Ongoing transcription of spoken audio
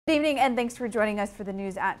Good evening and thanks for joining us for the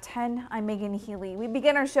news at 10. I'm Megan Healy. We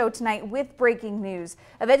begin our show tonight with breaking news.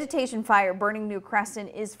 A vegetation fire burning near Creston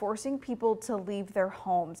is forcing people to leave their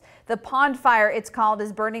homes. The pond fire, it's called,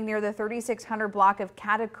 is burning near the 3600 block of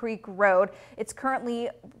Catta Creek Road. It's currently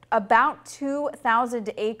about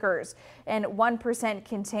 2,000 acres and 1%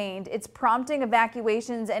 contained. It's prompting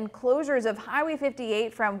evacuations and closures of Highway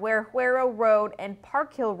 58 from Huero Road and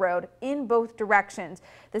Park Hill Road in both directions.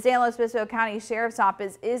 The San Luis Obispo County Sheriff's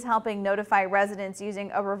Office is helping notify residents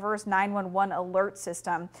using a reverse 911 alert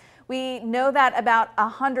system. We know that about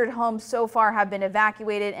 100 homes so far have been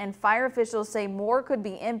evacuated, and fire officials say more could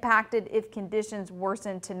be impacted if conditions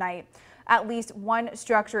worsen tonight. At least one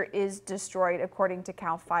structure is destroyed, according to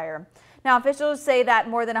CAL FIRE. Now, officials say that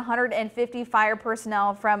more than 150 fire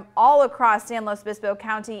personnel from all across San Luis Obispo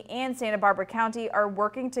County and Santa Barbara County are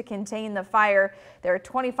working to contain the fire. There are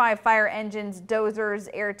 25 fire engines, dozers,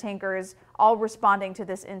 air tankers, all responding to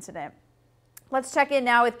this incident. Let's check in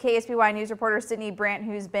now with KSBY News reporter Sydney Brandt,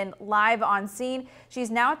 who's been live on scene.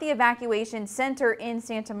 She's now at the evacuation center in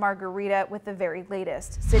Santa Margarita with the very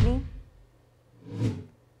latest. Sydney?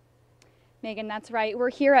 Megan, that's right. We're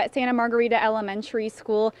here at Santa Margarita Elementary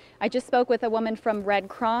School. I just spoke with a woman from Red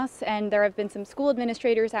Cross, and there have been some school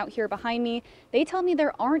administrators out here behind me. They tell me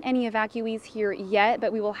there aren't any evacuees here yet,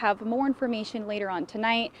 but we will have more information later on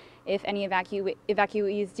tonight if any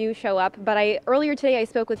evacuees do show up. But earlier today I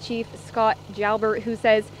spoke with Chief Scott Jalbert, who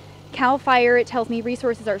says CAL FIRE tells me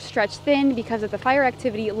resources are stretched thin because of the fire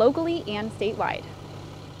activity locally and statewide.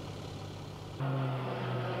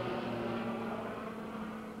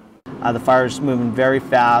 The fire is moving very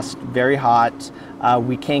fast, very hot.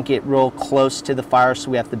 We can't get real close to the fire, so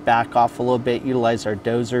we have to back off a little bit, utilize our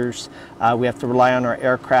dozers. We have to rely on our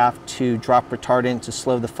aircraft to drop retardant to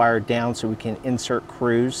slow the fire down so we can insert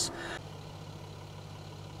crews.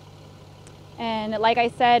 And like I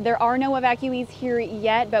said, there are no evacuees here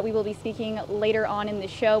yet, but we will be speaking later on in the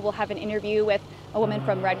show. We'll have an interview with a woman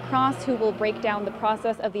from Red Cross who will break down the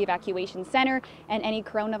process of the evacuation center and any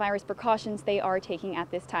coronavirus precautions they are taking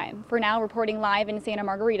at this time. For now, reporting live in Santa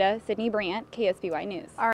Margarita, Sydney Brandt, KSBY News.